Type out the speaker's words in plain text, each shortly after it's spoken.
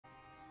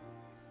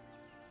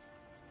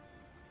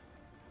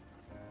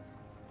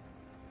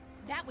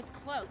That was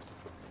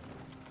close.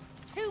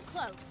 Too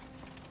close.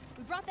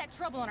 We brought that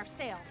trouble on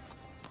ourselves.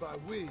 By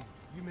we,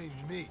 you mean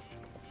me.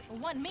 It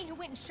wasn't me who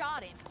went and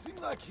shot him. Seemed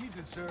like he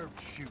deserved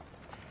shooting.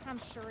 I'm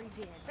sure he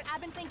did. But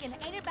I've been thinking,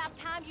 ain't it about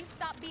time you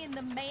stop being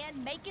the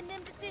man making them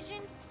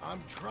decisions?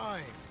 I'm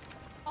trying.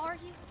 Are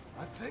you?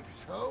 I think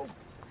so.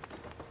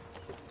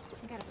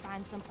 We gotta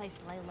find someplace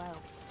to lay low.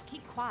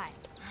 Keep quiet.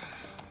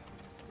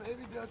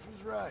 Maybe Dutch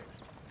was right.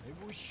 Maybe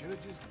we should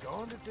have just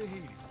gone to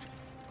Tahiti.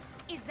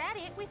 Is that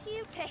it with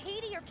you?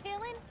 Tahiti or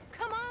killing?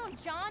 Come on,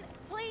 John.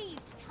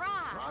 Please,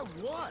 try. Try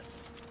what?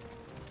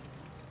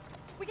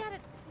 We gotta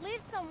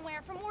live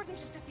somewhere for more than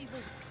just a few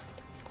weeks.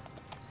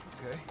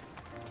 Okay.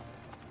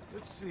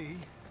 Let's see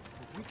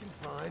what we can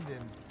find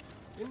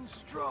in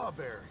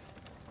Strawberry.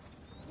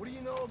 What do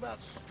you know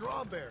about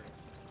Strawberry?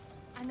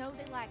 I know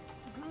they like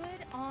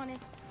good,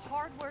 honest,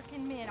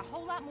 hard-working men a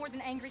whole lot more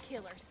than angry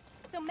killers.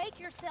 So make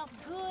yourself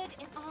good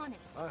and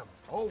honest. I'm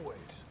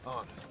always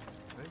honest.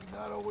 Maybe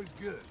not always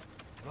good,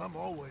 but I'm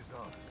always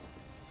honest.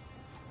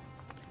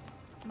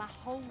 My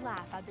whole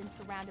life I've been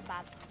surrounded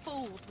by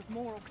fools with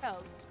moral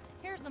codes.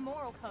 Here's the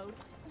moral code.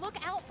 Look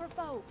out for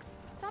folks.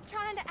 Stop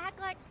trying to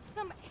act like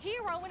some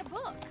hero in a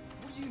book.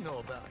 What do you know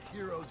about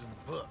heroes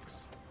and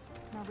books?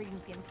 My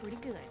reading's getting pretty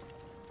good.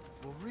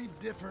 We'll read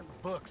different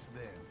books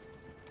then.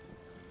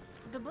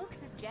 The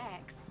books is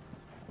Jack's.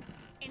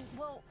 And,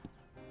 well,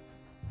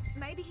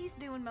 maybe he's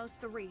doing most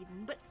of the reading,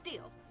 but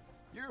still.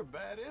 You're a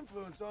bad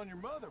influence on your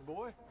mother,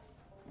 boy.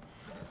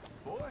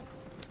 Boy?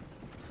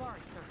 Sorry,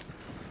 sir.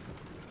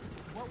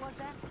 What was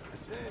that? I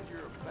said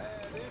you're a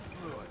bad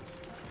influence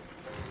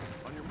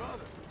on your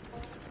mother.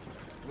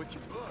 With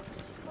your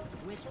books.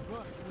 Which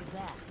books was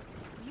that?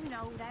 You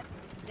know, that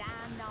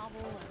dime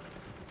novel,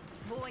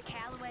 Boy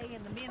Calloway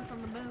and the Men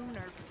from the Moon,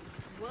 or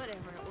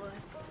whatever it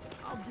was.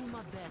 I'll do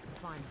my best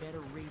to find better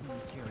reading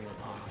material,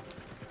 Bob.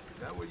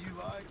 Is that what you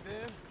like,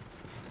 then?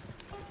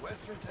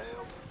 Western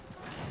tales?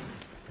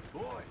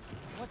 Boy,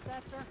 What's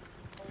that, sir?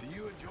 do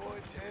you enjoy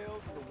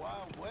tales of the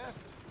Wild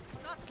West?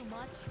 Not so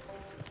much.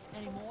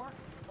 Anymore.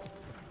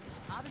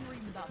 I've been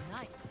reading about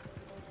knights.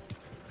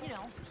 You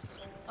know,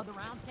 of the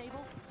Round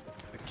Table.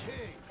 The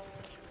king.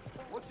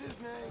 What's his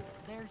name?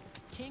 There's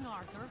King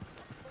Arthur,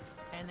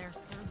 and there's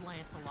Sir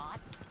Lancelot,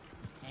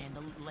 and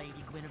the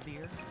Lady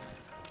Guinevere,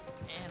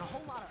 and a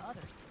whole lot of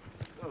others.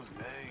 Those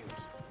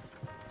names.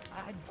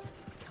 I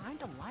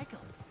kinda like them.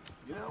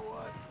 You know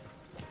what?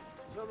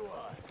 So do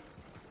I.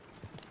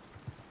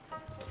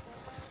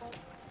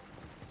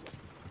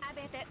 I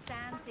bet that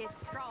sign says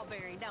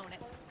Strawberry, don't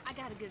it? I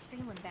got a good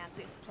feeling about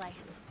this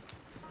place.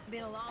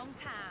 Been a long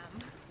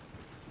time.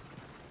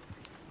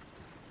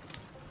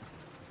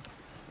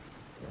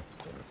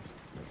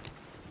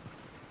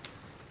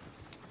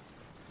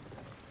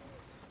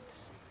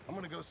 I'm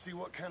gonna go see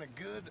what kind of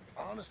good,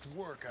 honest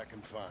work I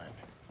can find.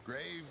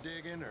 Grave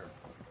digging or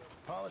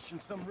polishing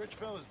some rich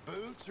fella's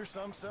boots or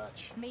some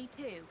such. Me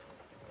too.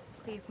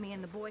 See if me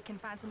and the boy can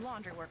find some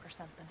laundry work or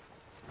something.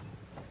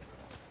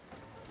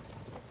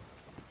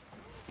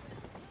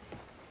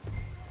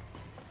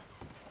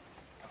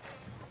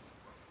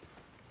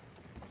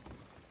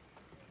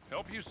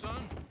 Help you,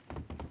 son?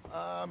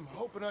 I'm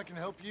hoping I can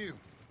help you.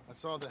 I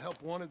saw the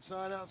help wanted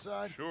sign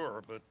outside.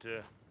 Sure, but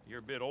you're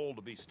a bit old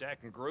to be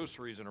stacking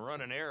groceries and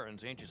running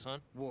errands, ain't you,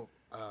 son? Well,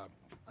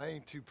 I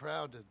ain't too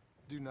proud to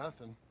do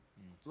nothing.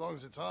 As long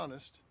as it's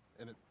honest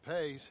and it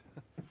pays.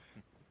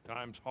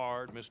 Time's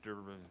hard, Mr.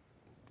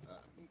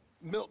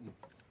 Milton.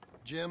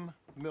 Jim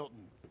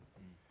Milton.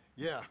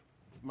 Yeah,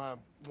 my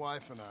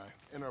wife and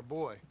I, and our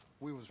boy,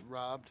 we was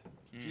robbed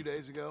a few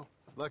days ago.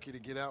 Lucky to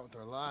get out with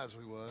our lives,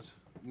 we was.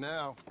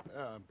 Now,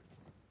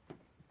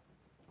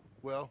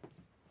 well,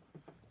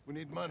 we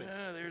need money.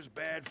 There's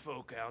bad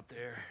folk out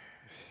there.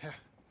 Yeah,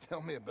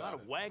 tell me Got about a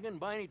it. wagon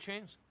by any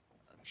chance?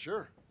 I'm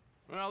sure.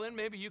 Well, then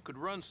maybe you could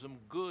run some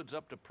goods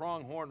up to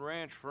Pronghorn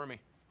Ranch for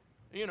me.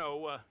 You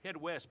know, head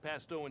west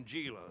past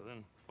Owanjila,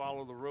 then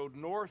follow the road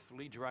north,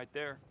 leads you right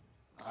there.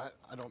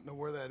 I don't know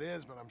where that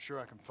is, but I'm sure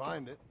I can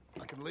find it.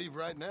 I can leave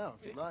right now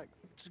if you'd like.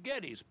 It's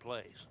Getty's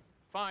place.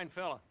 Fine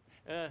fella.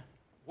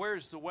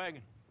 Where's the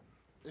wagon?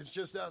 It's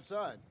just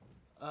outside.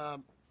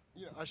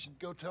 You know, I should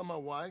go tell my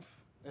wife,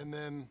 and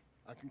then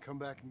I can come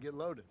back and get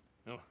loaded.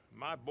 No,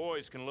 my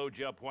boys can load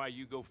you up while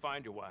you go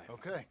find your wife.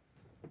 Okay.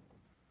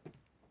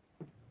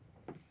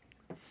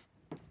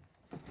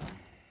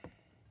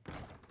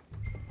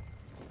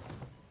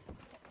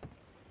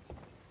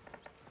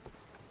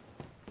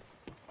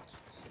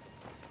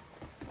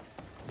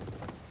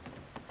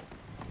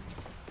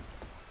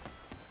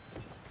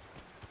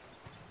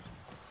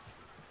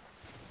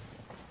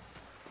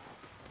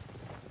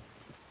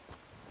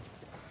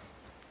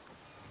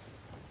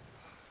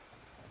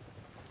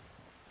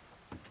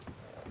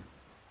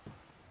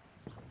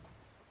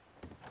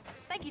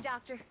 Thank you,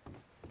 Doctor.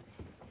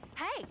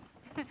 Hey,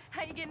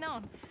 how you getting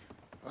on?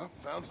 Well,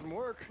 found some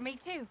work. Me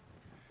too.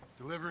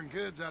 Delivering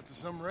goods out to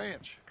some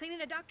ranch.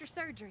 Cleaning a doctor's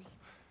surgery.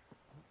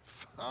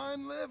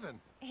 Fine living.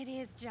 It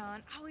is,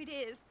 John. Oh, it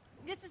is.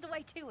 This is the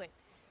way to it.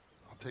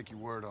 I'll take your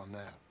word on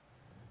that.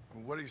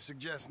 What do you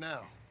suggest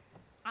now?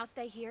 I'll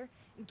stay here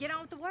and get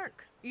on with the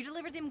work. You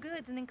deliver them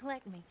goods and then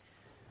collect me.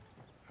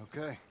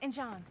 Okay. And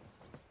John,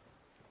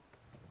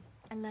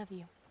 I love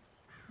you.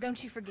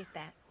 Don't you forget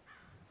that.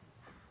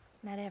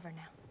 Not ever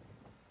now.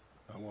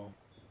 I won't.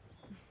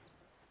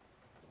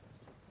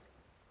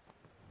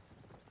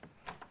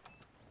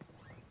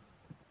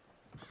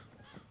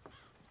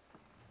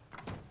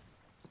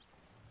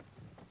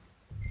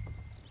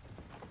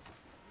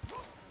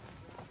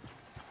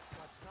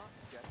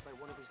 By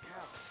one of his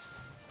cows.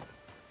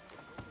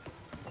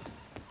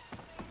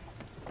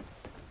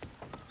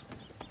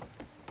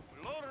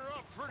 We loaded her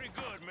up pretty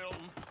good,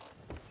 Milton.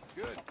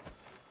 Good.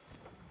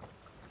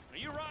 Now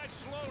you ride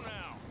slow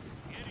now.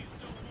 Eddie's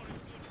don't want his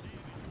goods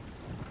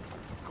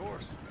damaged. Of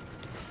course.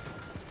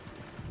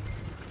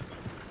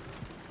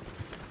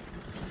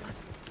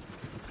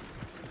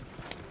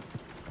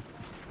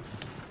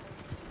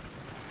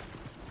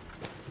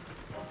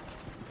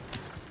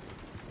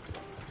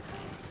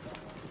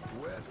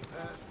 West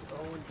past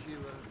Owen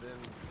Gila, then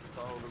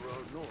follow the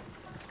road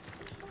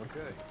north.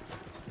 Okay.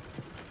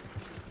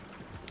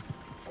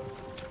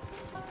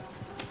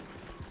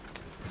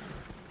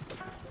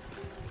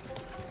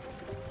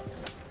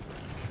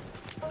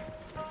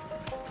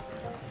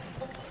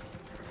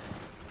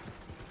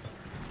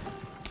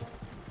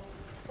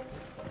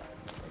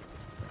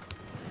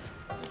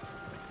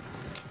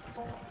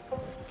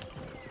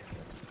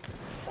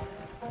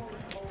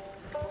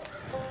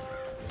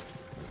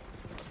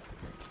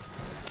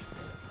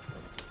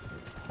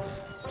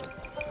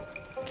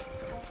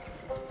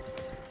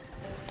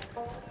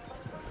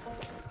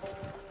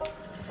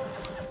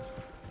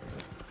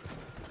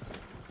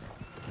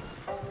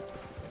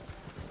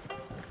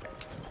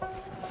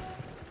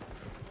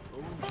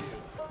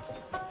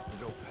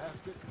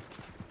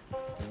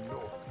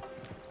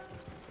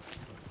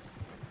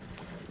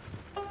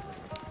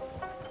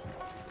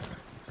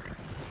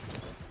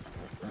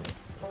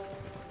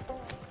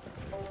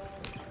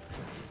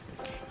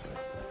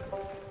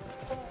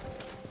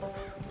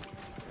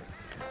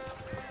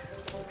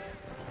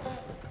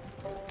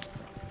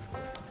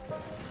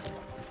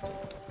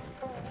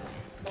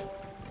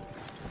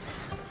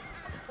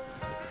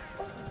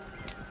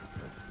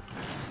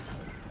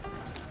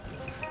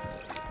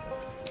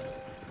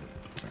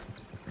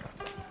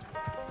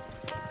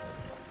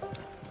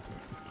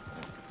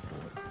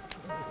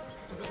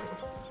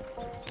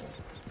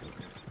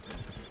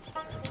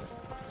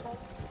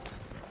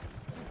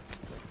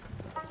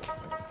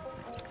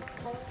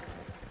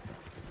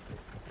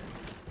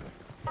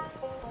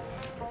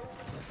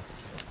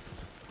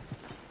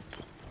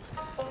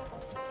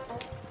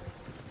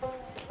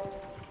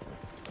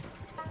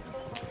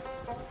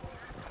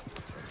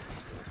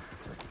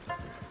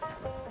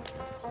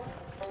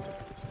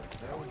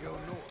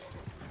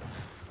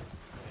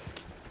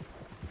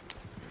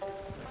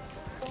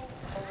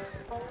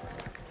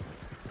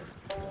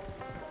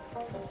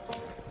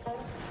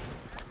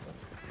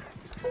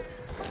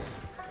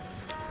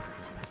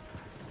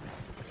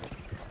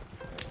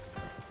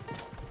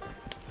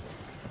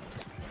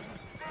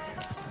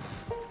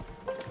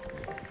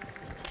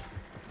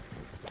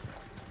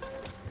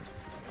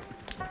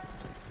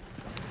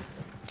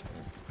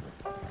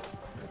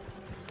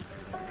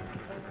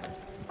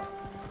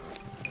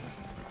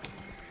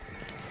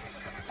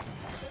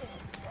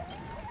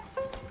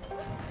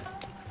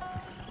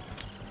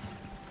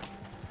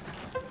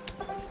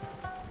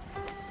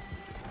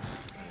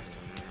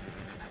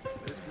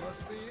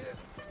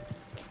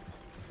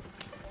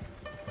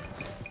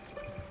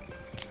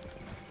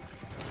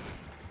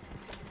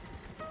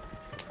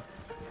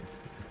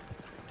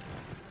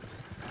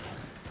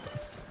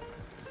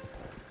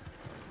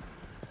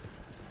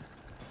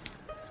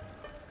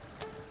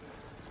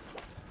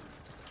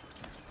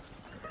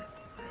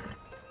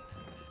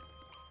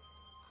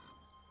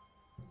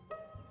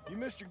 You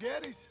Mr.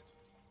 Geddes?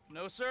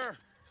 No, sir.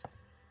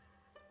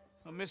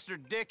 I'm Mr.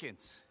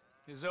 Dickens,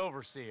 his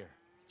overseer.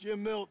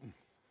 Jim Milton.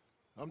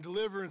 I'm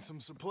delivering some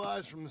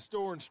supplies from the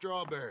store in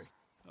Strawberry.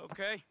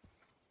 Okay.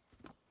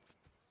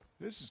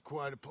 This is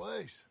quite a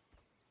place.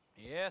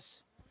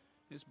 Yes,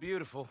 it's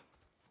beautiful.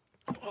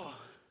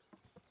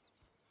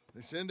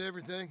 They send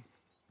everything?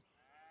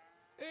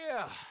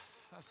 Yeah,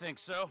 I think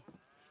so.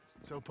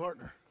 So,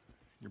 partner,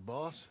 your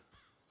boss,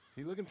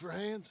 he looking for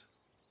hands?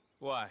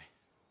 Why?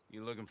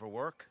 You looking for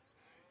work?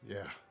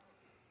 Yeah.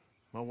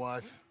 My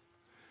wife,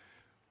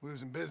 we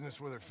was in business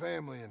with her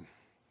family and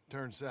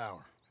turned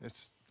sour.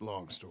 It's a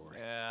long story.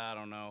 Yeah, I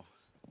don't know.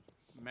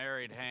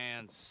 Married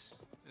hands.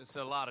 It's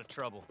a lot of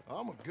trouble.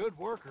 I'm a good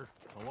worker.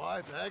 My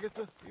wife,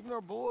 Agatha, even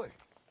our boy,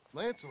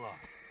 Lancelot.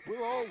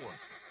 We'll all work.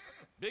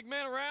 Big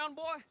man around,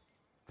 boy?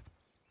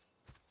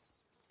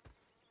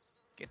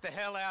 Get the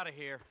hell out of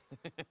here.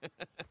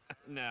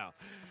 Now,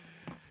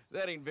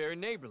 that ain't very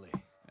neighborly.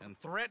 And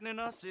threatening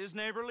us is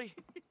neighborly?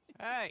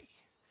 Hey,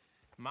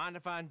 mind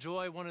if I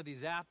enjoy one of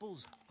these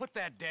apples? Put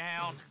that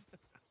down.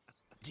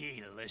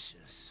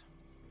 Delicious.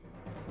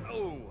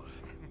 Oh,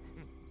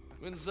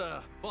 when's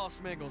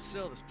boss man gonna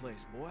sell this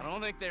place, boy? I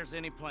don't think there's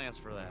any plans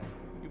for that.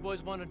 You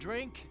boys want a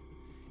drink?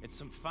 It's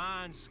some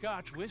fine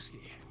Scotch whiskey.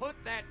 Put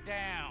that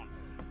down.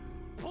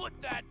 Put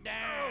that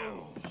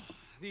down.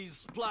 These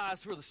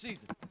supplies for the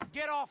season.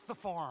 Get off the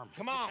farm.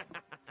 Come on.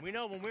 We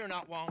know when we're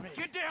not wanted.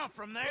 Get down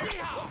from there.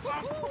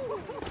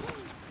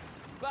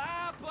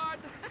 Bye, bud.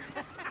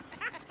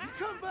 You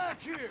come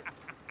back here!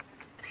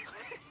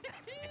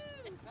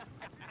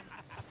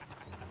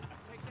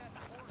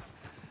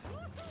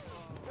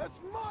 That's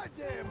my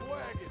damn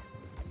wagon!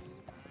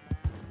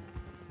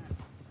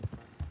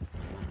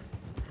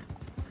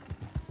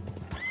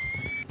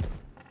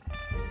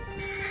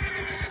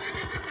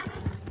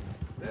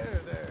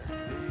 There.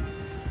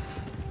 Easy.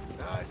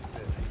 Nice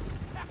filly.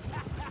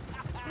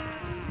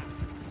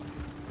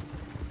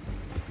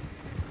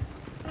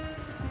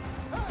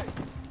 Hey!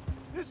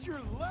 This is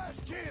your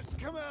last chance to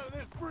come out of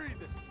this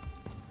breathing.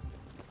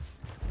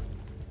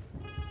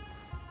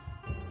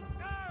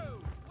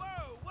 No!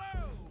 Whoa!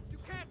 You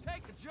can't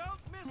take a joke,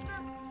 mister?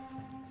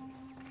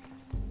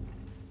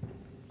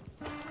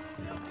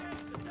 Tell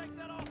James to take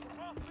that offer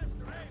off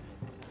Mr. Abel.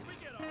 We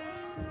get a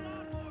whole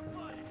lot more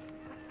money.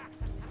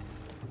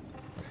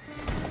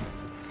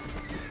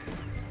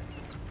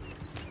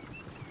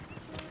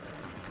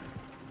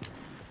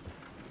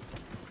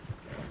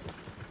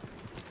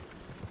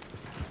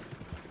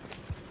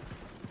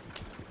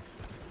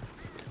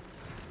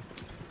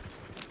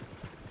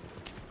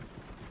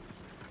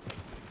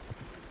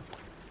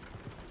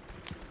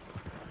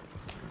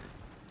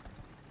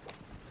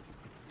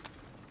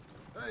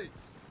 Hey!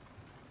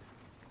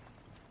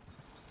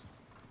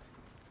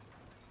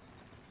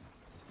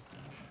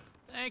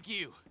 Thank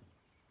you.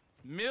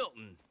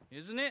 Milton,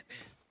 isn't it?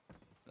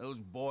 Those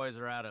boys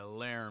are out of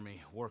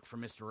Laramie, work for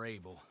Mr.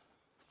 Abel.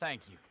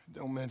 Thank you.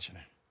 Don't mention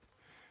it.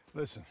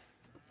 Listen,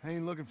 I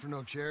ain't looking for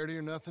no charity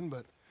or nothing,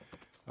 but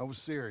I was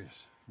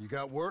serious. You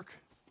got work?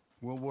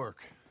 We'll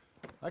work.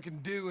 I can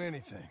do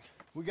anything.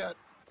 We got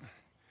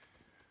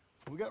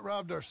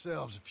robbed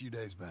ourselves a few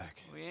days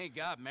back. We ain't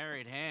got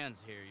married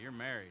hands here. You're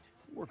married.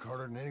 Work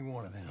harder than any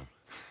one of them.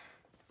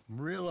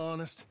 I'm real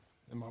honest,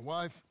 and my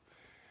wife,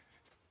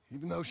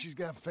 even though she's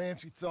got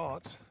fancy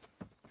thoughts,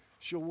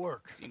 she'll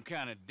work. Seem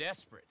kind of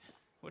desperate.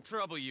 What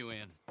trouble you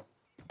in?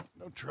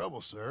 No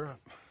trouble, sir.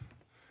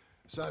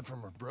 Aside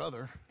from her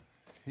brother,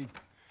 he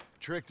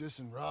tricked us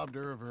and robbed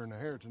her of her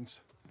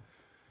inheritance.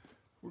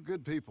 We're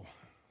good people.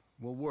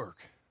 We'll work.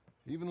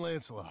 Even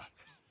Lancelot.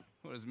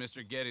 What does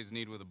Mr. Geddes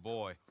need with a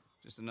boy?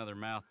 Just another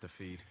mouth to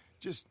feed.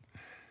 Just,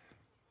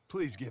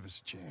 please give us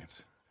a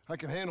chance. I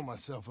can handle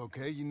myself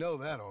okay, you know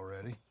that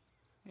already.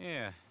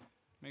 Yeah,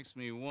 makes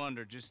me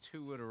wonder just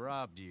who would have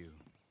robbed you.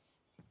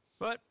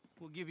 But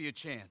we'll give you a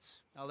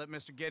chance. I'll let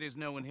Mr. Geddes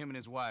know when him and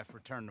his wife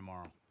return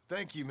tomorrow.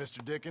 Thank you,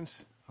 Mr.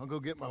 Dickens. I'll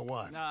go get my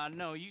wife. Nah,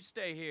 no, you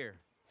stay here.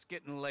 It's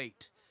getting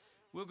late.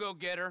 We'll go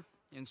get her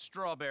in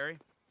Strawberry.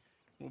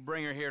 We'll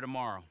bring her here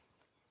tomorrow.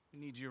 We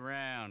need you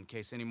around in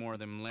case any more of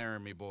them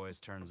Laramie boys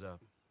turns up.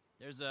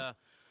 There's a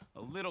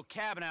little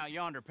cabin out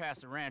yonder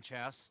past the ranch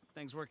house.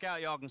 Things work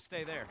out, y'all can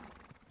stay there.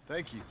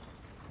 Thank you.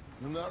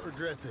 You'll not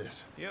regret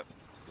this. Yep.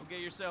 Go get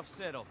yourself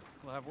settled.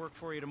 We'll have work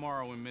for you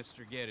tomorrow when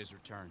Mr. Geddes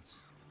returns.